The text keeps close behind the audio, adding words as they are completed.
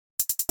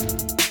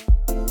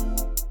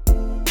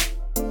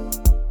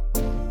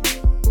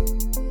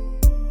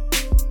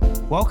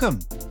Welcome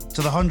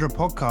to the 100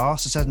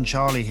 podcast. It's Ed and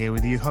Charlie here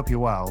with you. Hope you're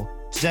well.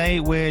 Today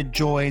we're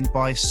joined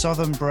by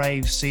Southern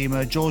Brave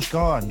seamer George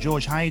Garton.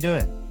 George, how are you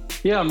doing?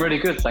 Yeah, I'm really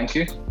good, thank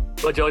you.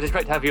 Well, George, it's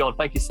great to have you on.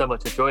 Thank you so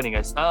much for joining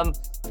us.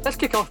 Let's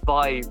kick off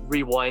by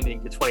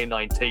rewinding to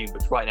 2019,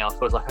 which right now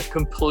feels like a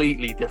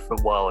completely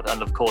different world.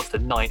 And of course, the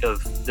night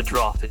of the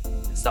draft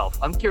itself.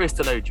 I'm curious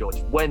to know,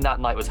 George, when that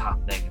night was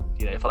happening,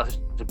 it felt like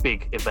such a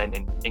big event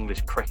in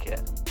English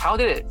cricket. How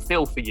did it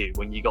feel for you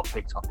when you got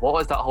picked up? What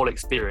was that whole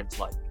experience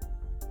like?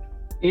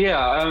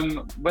 Yeah,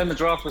 when the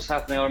draft was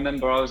happening, I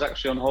remember I was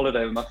actually on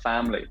holiday with my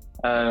family.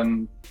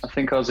 I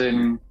think I was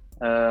in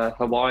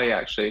Hawaii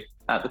actually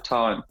at the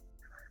time.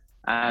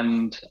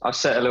 And I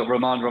set a little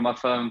reminder on my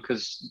phone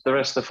because the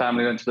rest of the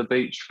family went to the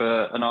beach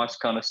for a nice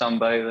kind of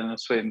sunbathe and a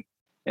swim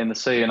in the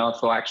sea. And I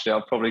thought, actually,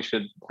 I probably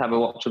should have a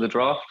watch of the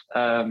draft.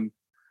 And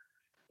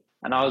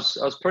I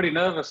was pretty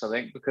nervous, I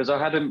think, because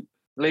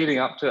leading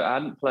up to it, I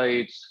hadn't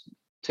played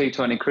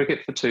T20 cricket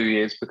for 2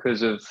 years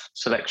because of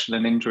selection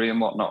and injury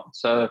and whatnot.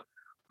 So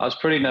I was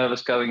pretty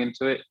nervous going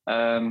into it.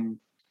 And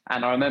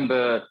I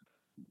remember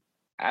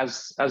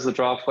as the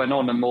draft went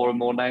on and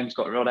more names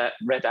got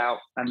read out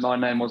and my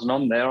name wasn't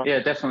on there, yeah,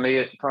 definitely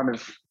it kind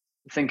of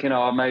thinking,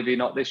 maybe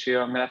not this year,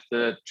 I'm going to have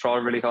to try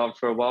really hard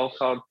for a wild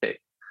card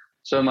pick.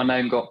 So my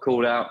name got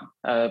called out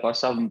by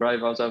Southern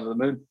Brave. I was over the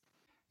moon.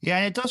 Yeah,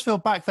 and it does feel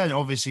back then,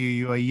 obviously,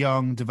 you're a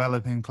young,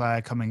 developing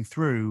player coming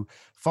through.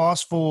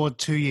 Fast forward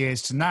 2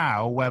 years to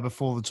now, where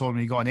before the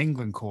tournament you got an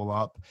England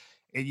call-up.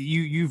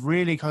 You've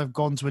really kind of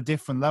gone to a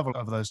different level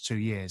over those 2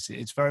 years.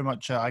 It's very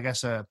much, I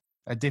guess, a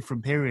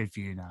different period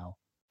for you now.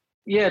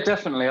 Yeah,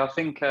 definitely. I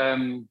think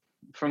from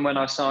when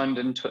I signed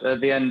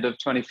at the end of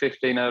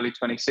 2015, early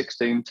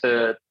 2016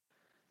 to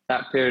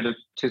that period of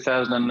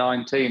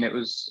 2019, it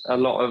was a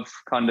lot of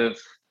kind of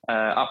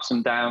ups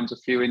and downs, a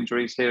few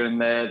injuries here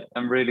and there,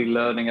 and really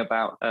learning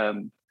about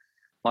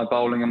my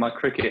bowling and my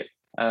cricket.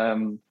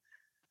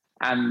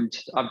 And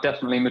I've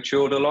definitely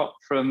matured a lot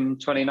from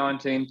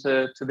 2019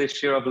 to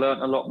this year. I've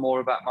learned a lot more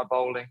about my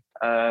bowling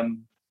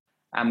and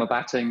my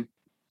batting.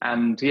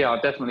 And yeah,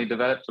 I've definitely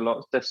developed a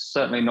lot. It's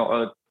certainly not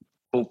a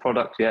full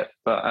product yet,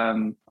 but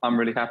I'm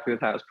really happy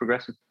with how it's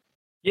progressing.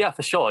 Yeah,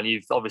 for sure. And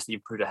you've obviously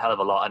improved a hell of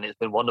a lot, and it's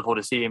been wonderful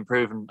to see you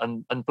improve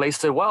and play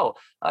so well.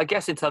 I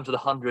guess in terms of the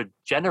 100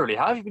 generally,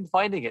 how have you been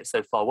finding it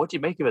so far? What do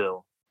you make of it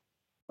all?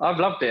 I've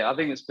loved it. I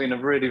think it's been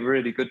a really,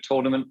 really good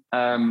tournament.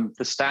 The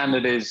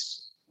standard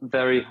is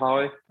very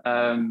high.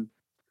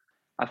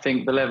 I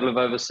think the level of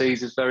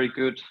overseas is very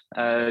good.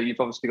 You've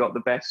obviously got the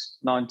best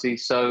 90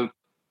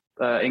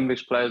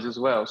 English players as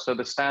well. So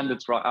the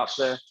standard's right up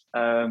there.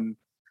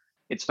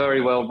 It's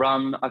very well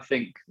run. I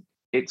think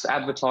it's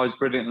advertised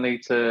brilliantly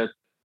to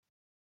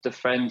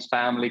friends,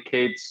 family,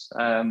 kids,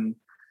 and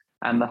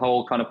the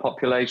whole kind of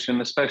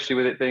population, especially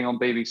with it being on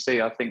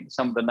BBC. I think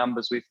some of the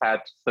numbers we've had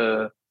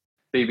for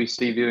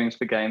BBC viewings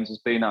for games has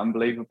been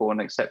unbelievable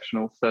and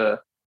exceptional to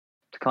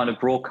kind of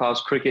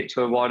broadcast cricket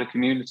to a wider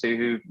community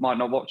who might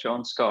not watch it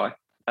on Sky.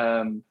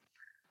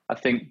 I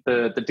think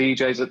the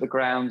DJs at the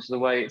grounds, the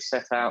way it's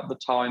set out, the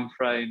time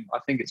frame, I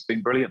think it's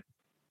been brilliant.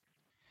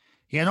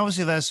 Yeah, and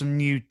obviously there's some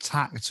new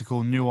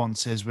tactical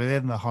nuances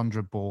within the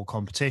 100-ball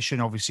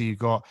competition. Obviously you've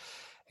got,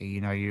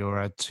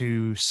 your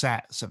 2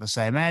 sets at the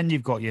same end.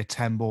 You've got your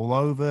 10-ball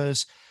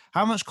overs.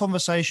 How much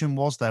conversation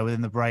was there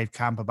within the Brave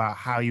camp about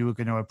how you were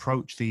going to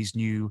approach these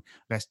new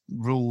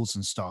rules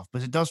and stuff?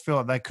 But it does feel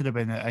like there could have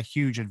been a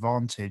huge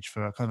advantage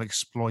for kind of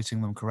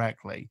exploiting them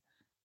correctly.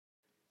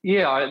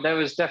 Yeah, there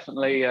was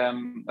definitely a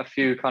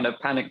few kind of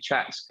panic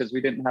chats because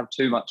we didn't have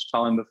too much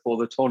time before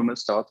the tournament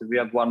started. We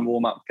had one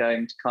warm-up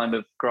game to kind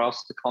of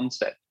grasp the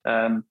concept.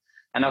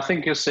 And I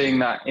think you're seeing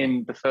that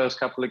in the first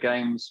couple of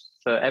games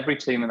for every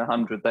team in the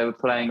 100. They were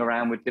playing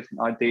around with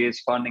different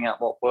ideas, finding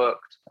out what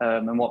worked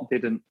and what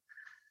didn't.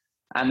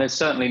 And there's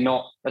certainly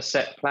not a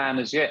set plan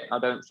as yet. I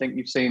don't think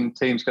you've seen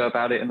teams go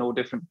about it in all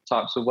different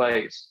types of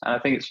ways. And I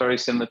think it's very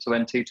similar to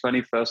when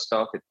T20 first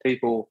started.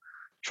 People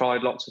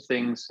tried lots of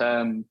things.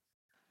 And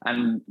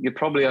you're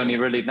probably only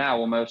really now,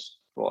 almost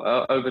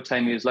over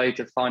 10 years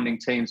later, finding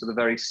teams with a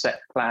very set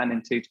plan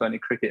in T20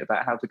 cricket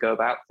about how to go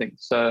about things.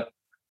 So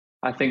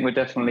I think we'll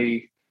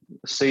definitely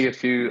see a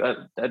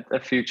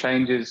few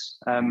changes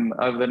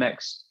over the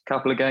next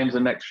couple of games,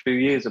 the next few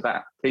years,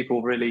 about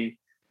people really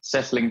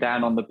settling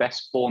down on the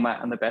best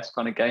format and the best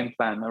kind of game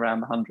plan around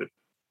the 100.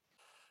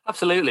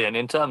 Absolutely. And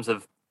in terms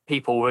of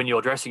people in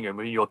your dressing room,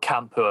 in your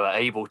camp, who are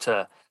able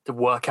to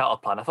work out a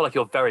plan, I feel like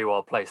you're very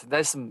well placed.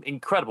 There's some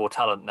incredible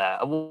talent there.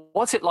 And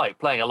what's it like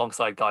playing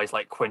alongside guys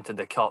like Quinton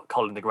de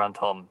Colin de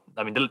Grantham?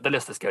 I mean, the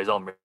list just goes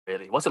on,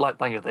 really. What's it like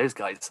playing with those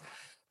guys?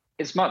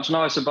 It's much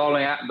nicer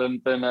bowling at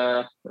them than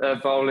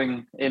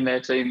bowling in their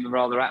team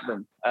rather at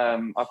them.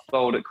 I've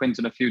bowled at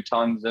Quinton a few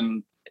times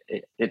and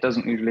it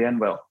doesn't usually end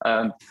well.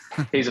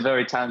 He's a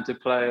very talented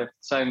player.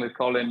 Same with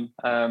Colin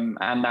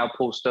and now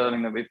Paul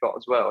Sterling that we've got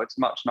as well. It's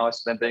much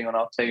nicer than being on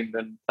our team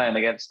than playing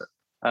against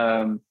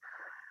them.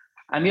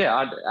 And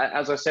yeah,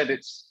 as I said,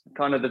 it's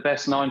kind of the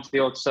best 90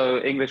 or so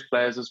English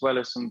players as well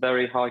as some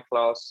very high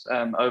class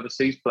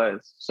overseas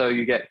players. So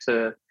you get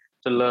to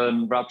to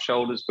learn, rub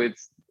shoulders with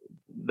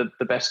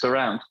the best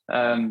around.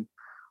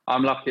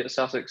 I'm lucky at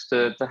Sussex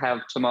to have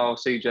Tamal,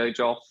 CJ,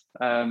 Joff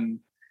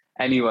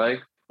anyway,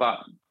 but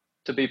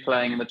to be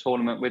playing in the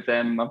tournament with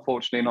them,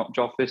 unfortunately not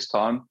Joff this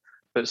time,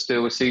 but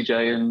still with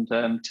CJ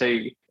and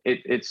T,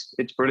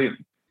 it's brilliant.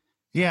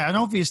 Yeah, and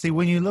obviously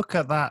when you look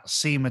at that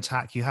seam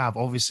attack you have,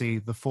 obviously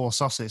the 4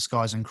 Sussex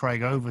guys and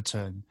Craig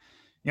Overton,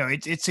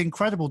 it's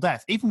incredible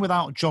depth, even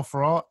without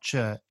Jofra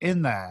Archer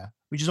in there,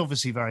 which is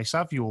obviously very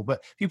sad for you all.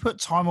 But if you put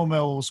Tymel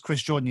Mills,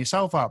 Chris Jordan,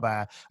 yourself out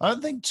there, I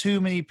don't think too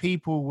many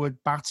people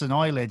would bat an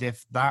eyelid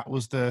if that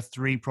was the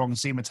 3-pronged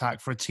seam attack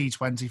for a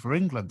T20 for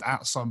England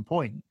at some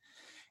point.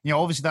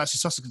 Obviously that's your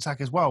Sussex attack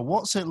as well.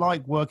 What's it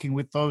like working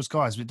with those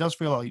guys? It does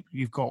feel like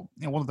you've got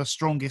one of the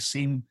strongest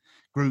seam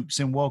groups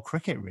in world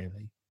cricket,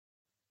 really.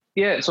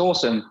 Yeah, it's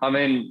awesome. I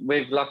mean,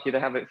 we're lucky to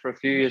have it for a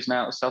few years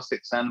now at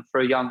Sussex, and for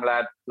a young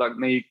lad like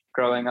me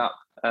growing up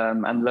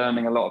and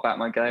learning a lot about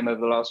my game over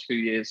the last few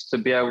years, to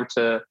be able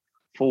to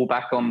fall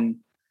back on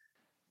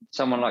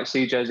someone like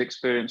CJ's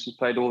experience, who's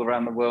played all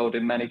around the world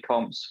in many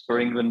comps for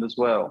England as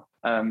well.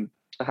 To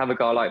have a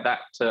guy like that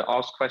to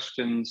ask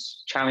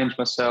questions, challenge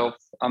myself.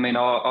 I mean,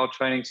 our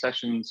training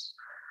sessions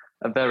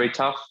are very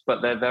tough,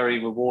 but they're very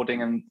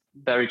rewarding and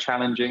very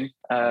challenging.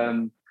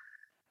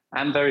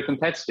 And very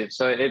competitive.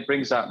 So it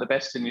brings out the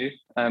best in you.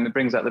 It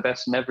brings out the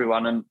best in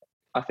everyone. And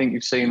I think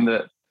you've seen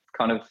that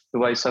kind of the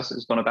way Sussex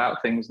has gone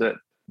about things, that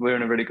we're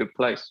in a really good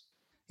place.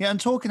 Yeah, and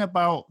talking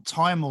about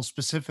Tymel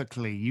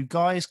specifically, you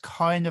guys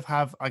kind of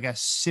have, I guess,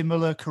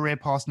 similar career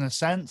paths in a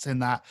sense, in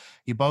that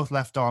you both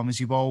left armers,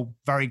 you bowl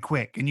very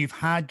quick, and you've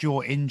had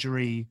your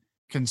injury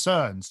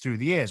concerns through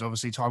the years.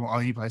 Obviously, Tymel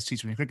only plays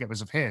T20 cricket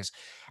because of his.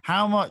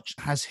 How much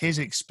has his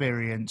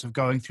experience of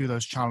going through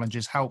those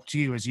challenges helped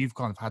you as you've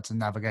kind of had to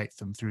navigate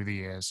them through the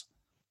years?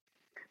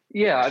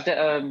 Yeah,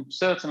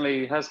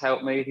 certainly has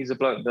helped me. He's a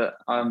bloke that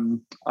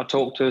I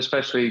talk to,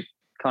 especially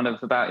kind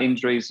of about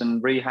injuries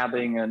and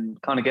rehabbing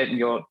and kind of getting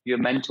your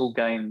mental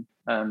game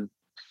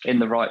in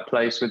the right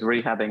place with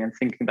rehabbing and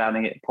thinking about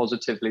it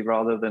positively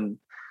rather than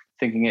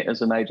thinking it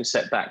as a major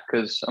setback,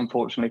 because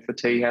unfortunately for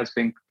T, he has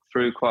been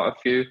through quite a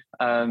few.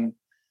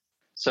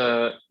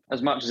 So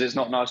as much as it's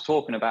not nice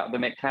talking about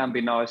them, it can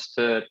be nice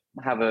to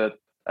have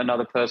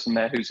another person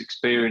there who's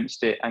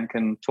experienced it and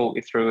can talk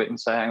you through it and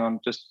say, hang on,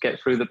 just get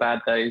through the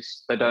bad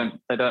days. They don't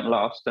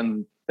last,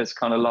 and there's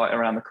kind of light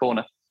around the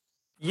corner.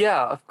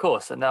 Yeah, of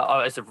course. And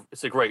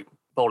it's a great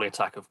bowling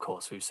attack, of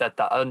course. Who said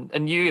that?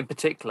 And you in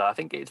particular, I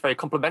think it's very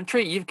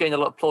complimentary. You've gained a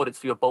lot of plaudits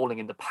for your bowling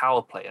in the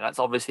power play, and that's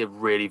obviously a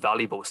really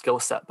valuable skill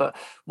set. But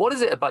what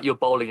is it about your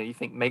bowling that you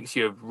think makes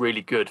you a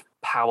really good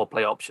power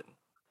play option?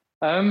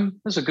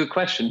 That's a good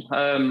question.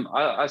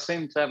 I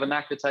seem to have a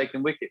knack of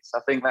taking wickets. I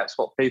think that's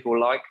what people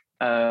like.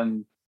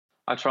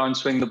 I try and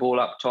swing the ball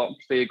up top,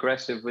 be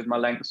aggressive with my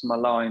lengths and my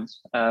lines.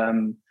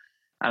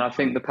 And I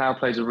think the power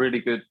play is a really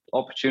good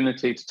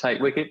opportunity to take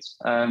wickets.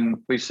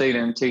 We've seen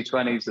in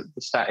T20s that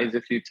the stat is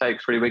if you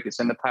take 3 wickets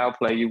in the power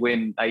play, you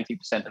win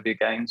 80% of your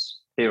games,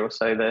 here or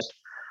say there.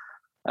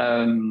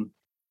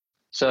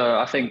 So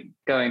I think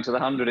going to the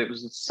 100, it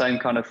was the same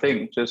kind of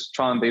thing. Just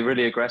try and be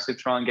really aggressive,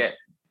 try and get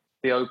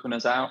the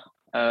openers out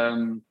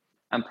and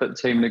put the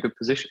team in a good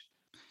position.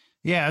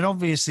 Yeah, and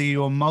obviously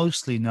you're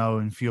mostly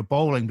known for your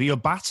bowling, but you're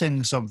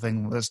batting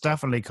something that's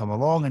definitely come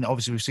along. And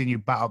obviously we've seen you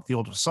bat up the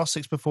order of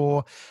Sussex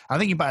before. I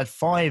think you batted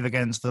 5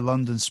 against the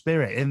London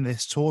Spirit in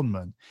this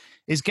tournament.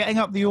 Is getting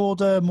up the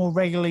order more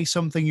regularly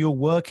something you're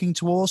working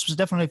towards? Because it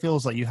definitely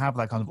feels like you have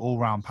that kind of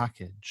all-round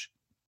package.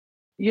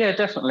 Yeah,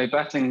 definitely.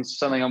 Batting's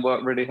something I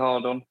work really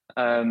hard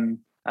on.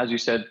 As you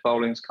said,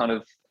 bowling's kind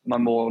of my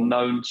more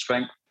known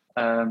strength.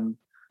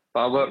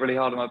 But I work really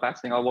hard on my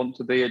batting. I want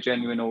to be a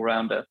genuine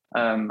all-rounder.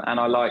 And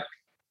I like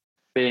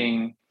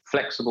being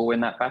flexible in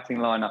that batting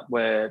lineup,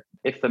 where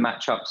if the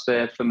matchup's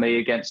there for me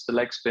against the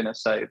leg spinner,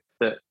 say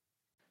that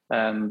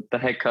the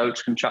head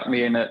coach can chuck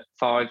me in at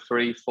 5,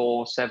 3,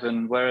 4,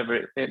 7,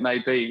 wherever it may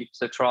be,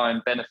 to try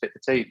and benefit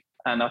the team.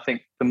 And I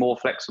think the more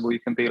flexible you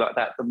can be like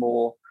that, the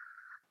more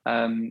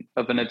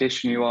of an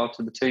addition you are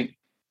to the team.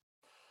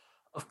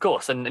 Of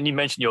course, and you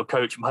mentioned your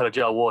coach,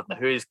 Mahela Wardner,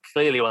 who is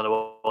clearly one of the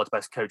world's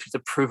best coaches, a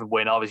proven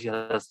winner. Obviously,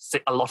 has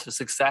a lot of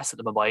success at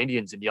the Mumbai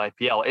Indians in the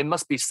IPL. It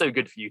must be so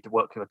good for you to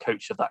work with a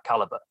coach of that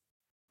caliber.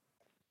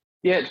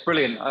 Yeah, it's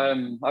brilliant.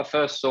 I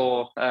first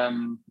saw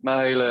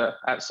Mahela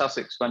at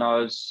Sussex when it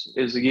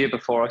was a year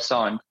before I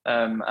signed,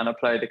 and I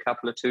played a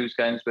couple of twos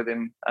games with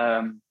him.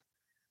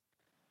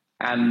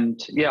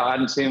 And yeah, I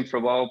hadn't seen him for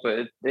a while,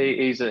 but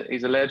he's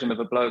a legend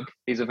of a bloke.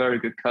 He's a very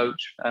good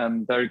coach,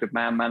 very good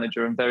man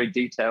manager, and very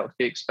detailed.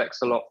 He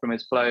expects a lot from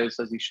his players,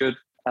 as he should.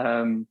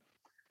 And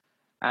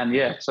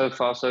yeah, so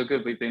far so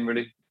good.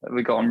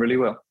 We got on really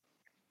well.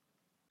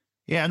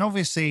 Yeah, and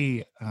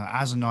obviously,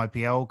 as an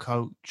IPL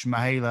coach,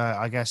 Mahela,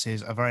 I guess,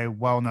 is a very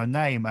well-known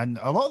name, and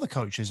a lot of the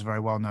coaches are very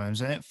well-known.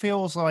 And it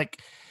feels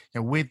like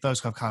with those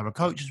kind of caliber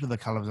coaches, with the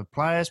caliber of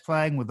players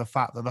playing, with the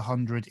fact that the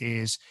 100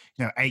 is,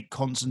 8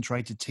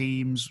 concentrated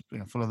teams,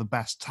 full of the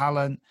best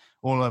talent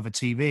all over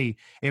TV,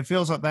 it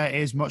feels like there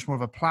is much more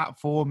of a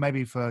platform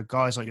maybe for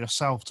guys like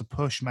yourself to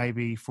push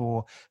maybe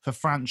for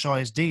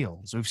franchise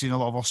deals. We've seen a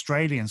lot of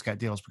Australians get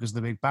deals because of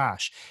the Big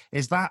Bash.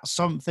 Is that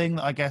something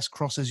that I guess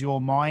crosses your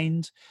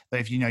mind, that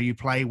if you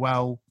play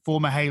well for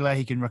Mihaela,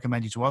 he can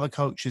recommend you to other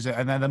coaches,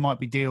 and then there might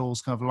be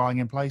deals kind of lying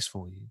in place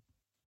for you?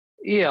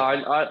 Yeah,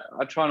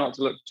 I try not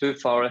to look too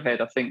far ahead.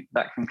 I think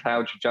that can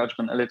cloud your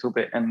judgment a little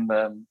bit and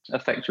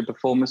affect your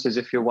performances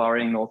if you're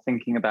worrying or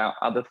thinking about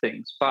other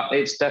things. But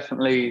it's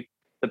definitely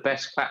the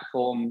best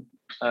platform,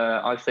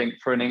 I think,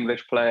 for an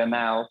English player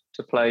now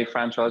to play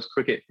franchise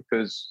cricket,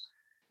 because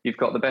you've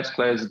got the best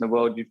players in the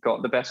world, you've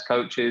got the best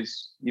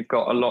coaches, you've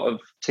got a lot of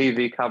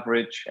TV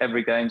coverage.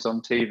 Every game's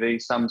on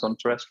TV, some's on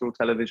terrestrial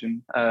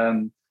television.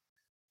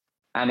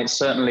 And it's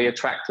certainly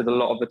attracted a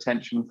lot of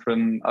attention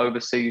from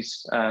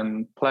overseas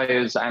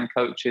players and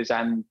coaches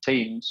and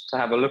teams to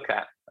have a look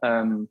at.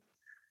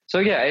 So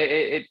yeah,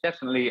 it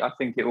definitely, I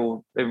think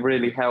it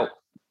really help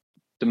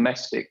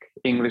domestic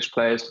English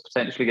players to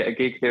potentially get a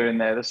gig here and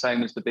there, the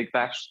same as the Big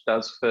Bash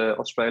does for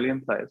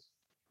Australian players.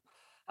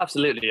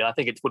 Absolutely. I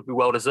think it would be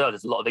well deserved.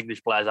 There's a lot of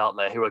English players out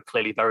there who are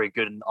clearly very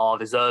good and are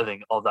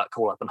deserving of that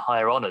call up and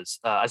higher honours,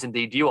 as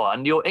indeed you are.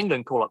 And your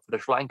England call up for the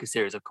Sri Lanka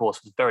series, of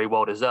course, was very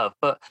well deserved.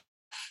 But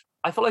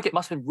I feel like it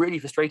must have been really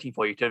frustrating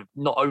for you to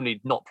not only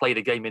not play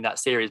the game in that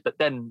series, but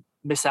then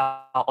miss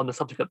out on the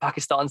subsequent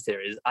Pakistan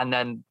series, and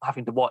then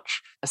having to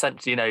watch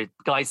essentially,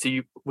 guys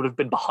who would have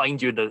been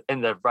behind you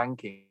in the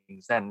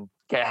rankings then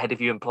get ahead of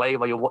you and play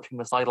while you're watching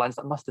the sidelines.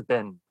 That must have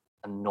been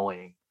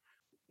annoying.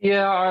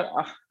 Yeah,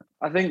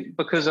 I think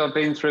because I've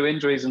been through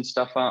injuries and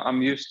stuff,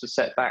 I'm used to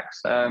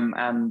setbacks,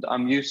 and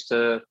I'm used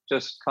to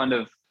just kind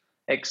of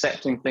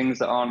accepting things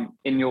that aren't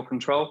in your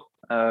control.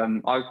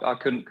 I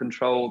couldn't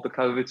control the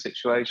COVID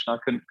situation. I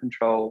couldn't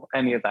control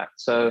any of that.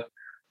 So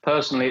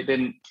personally,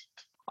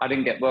 I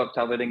didn't get worked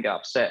up. I didn't get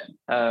upset.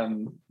 I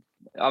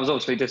was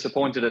obviously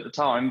disappointed at the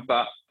time,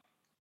 but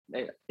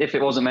if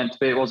it wasn't meant to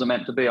be, it wasn't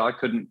meant to be. I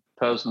couldn't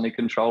personally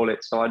control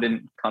it, so I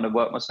didn't kind of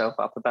work myself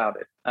up about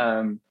it.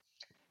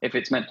 If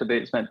it's meant to be,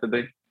 it's meant to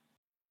be.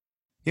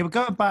 Yeah, but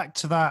going back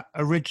to that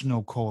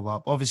original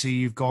call-up, obviously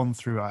you've gone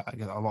through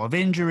a lot of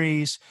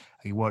injuries.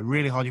 You worked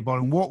really hard. Your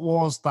bowling. What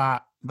was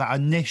that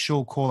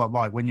initial call-up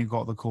like when you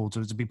got the call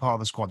to be part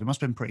of the squad? It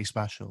must have been pretty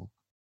special.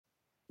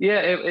 Yeah,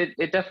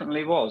 it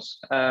definitely was.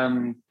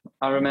 I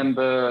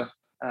remember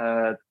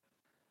the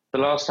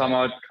last time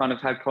I'd kind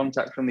of had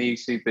contact from the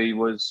ECB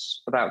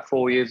was about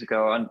 4 years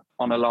ago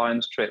on a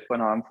Lions trip when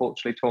I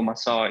unfortunately tore my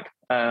side.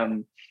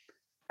 And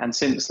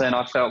since then,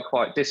 I felt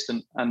quite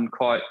distant and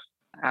quite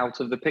out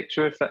of the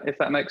picture, if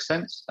that makes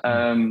sense.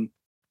 And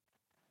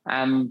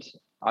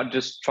I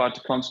just tried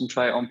to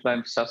concentrate on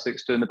playing for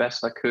Sussex, doing the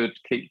best I could,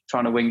 keep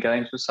trying to win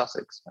games for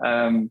Sussex.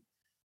 And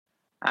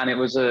it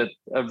was a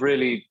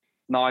really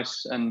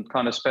nice and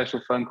kind of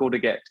special phone call to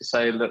get to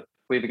say, look,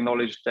 we've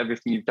acknowledged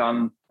everything you've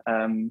done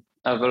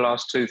over the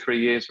last 2-3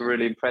 years. We're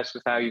really impressed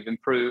with how you've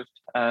improved.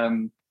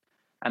 And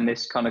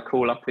this kind of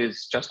call up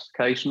is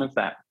justification of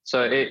that.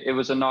 So it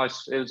was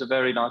a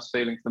very nice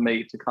feeling for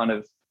me to kind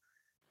of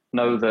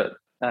know that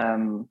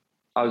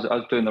I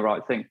was doing the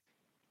right thing.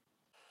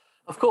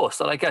 Of course,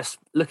 and I guess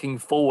looking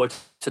forward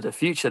to the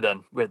future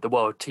then, with the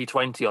World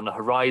T20 on the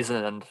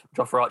horizon and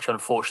Jofra Archer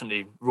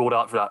unfortunately ruled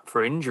out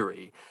for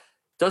injury,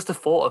 does the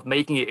thought of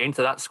making it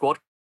into that squad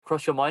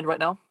cross your mind right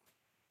now?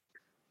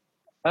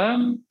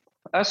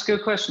 That's a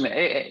good question.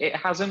 It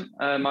hasn't.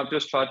 I've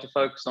just tried to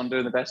focus on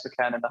doing the best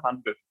I can in the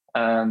 100.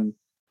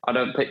 I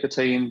don't pick the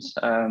teams.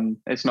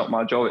 It's not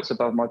my job. It's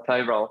above my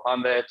payroll.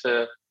 I'm there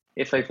to,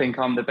 if they think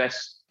I'm the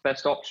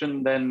best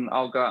option, then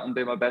I'll go out and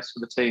do my best for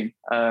the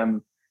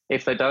team.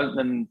 If they don't,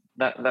 then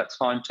that's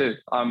fine too.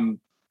 I'm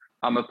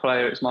a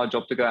player. It's my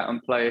job to go out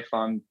and play. If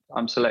I'm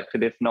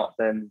selected, if not,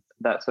 then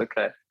that's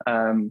okay.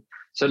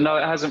 So no,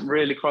 it hasn't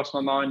really crossed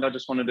my mind. I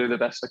just want to do the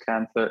best I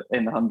can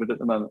in the 100 at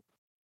the moment.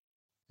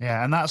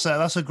 Yeah, and that's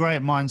a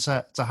great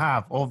mindset to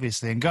have,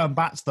 obviously. And going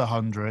back to the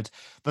 100,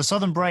 the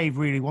Southern Brave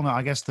really won it.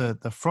 I guess the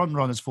front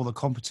runners for the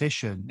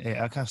competition.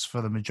 I guess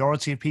for the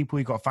majority of people,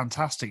 you've got a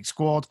fantastic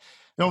squad.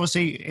 And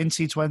obviously, in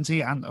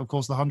T20 and, of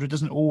course, the 100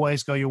 doesn't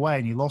always go your way,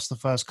 and you lost the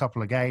first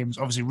couple of games.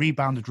 Obviously,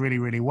 rebounded really,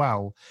 really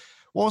well.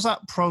 What was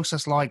that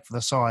process like for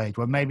the side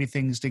when maybe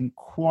things didn't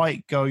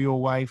quite go your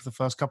way for the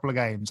first couple of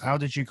games? How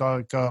did you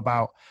go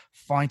about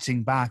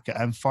fighting back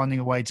and finding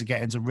a way to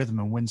get into rhythm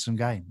and win some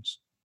games?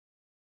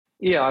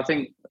 Yeah, I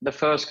think the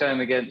first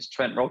game against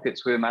Trent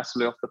Rockets, we were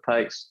massively off the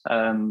pace.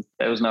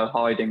 There was no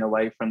hiding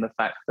away from the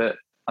fact that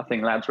I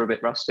think lads were a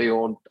bit rusty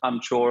or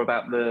unsure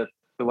about the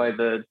way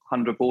the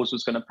 100 balls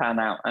was going to pan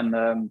out.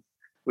 And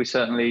we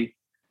certainly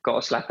got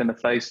a slap in the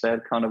face there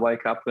to kind of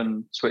wake up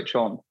and switch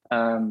on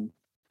and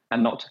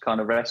not to kind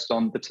of rest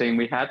on the team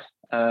we had.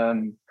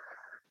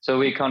 So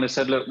we kind of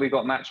said, look, we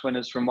got match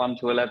winners from 1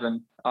 to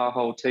 11. Our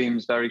whole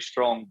team's very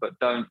strong, but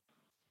don't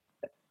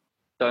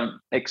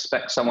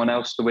expect someone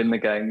else to win the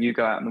game. You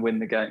go out and win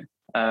the game.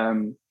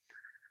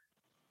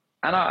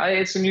 And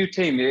it's a new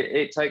team.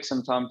 It takes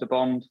some time to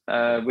bond.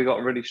 We got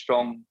a really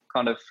strong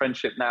kind of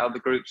friendship now. The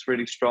group's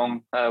really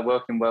strong,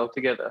 working well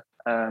together.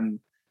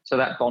 So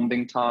that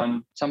bonding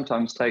time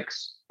sometimes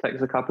takes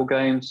a couple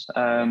games.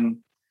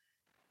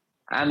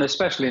 And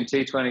especially in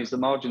T20s, the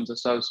margins are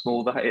so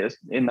small that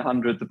in the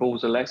 100, the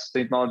balls are less.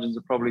 The margins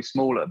are probably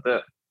smaller,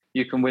 but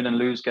you can win and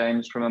lose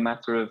games from a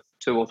matter of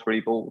 2 or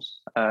 3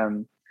 balls.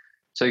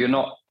 So you're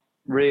not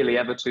really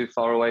ever too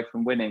far away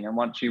from winning. And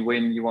once you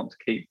win, you want to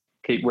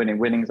keep winning.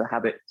 Winning's a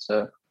habit.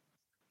 So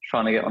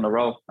trying to get on a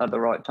roll at the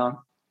right time.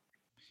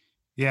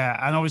 Yeah,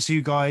 and obviously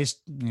you guys,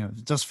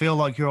 it does feel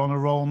like you're on a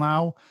roll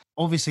now.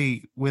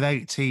 Obviously, with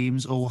 8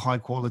 teams, all high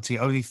quality,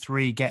 only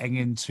 3 getting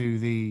into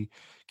the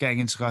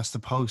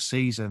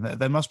postseason,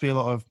 there must be a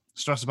lot of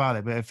stress about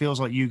it. But it feels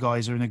like you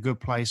guys are in a good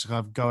place to kind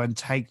of go and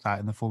take that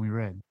in the form you're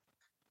in.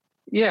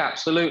 Yeah,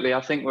 absolutely.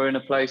 I think we're in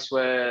a place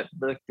where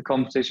the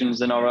competition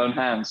is in our own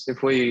hands.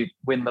 If we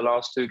win the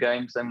last 2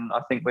 games, then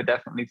I think we're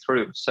definitely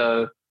through.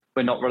 So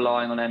we're not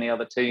relying on any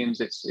other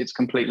teams. It's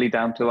completely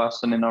down to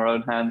us and in our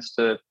own hands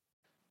to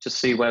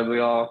see where we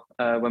are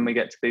when we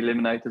get to the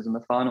eliminators and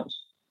the finals.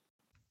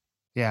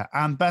 Yeah,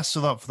 and best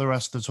of luck for the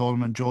rest of the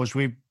tournament, George.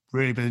 We've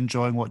really been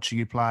enjoying watching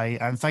you play,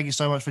 and thank you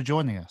so much for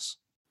joining us.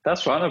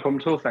 That's right, no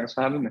problem at all. Thanks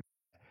for having me.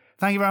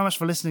 Thank you very much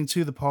for listening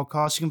to the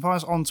podcast. You can find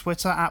us on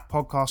Twitter at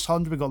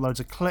Podcast100. We've got loads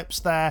of clips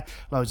there,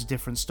 loads of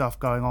different stuff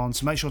going on,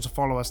 so make sure to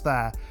follow us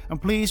there.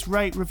 And please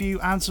rate, review,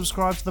 and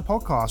subscribe to the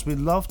podcast. We'd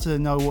love to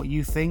know what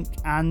you think,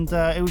 and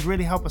it would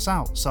really help us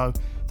out. So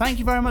thank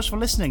you very much for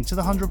listening to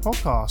the 100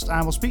 podcast,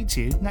 and we'll speak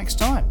to you next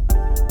time.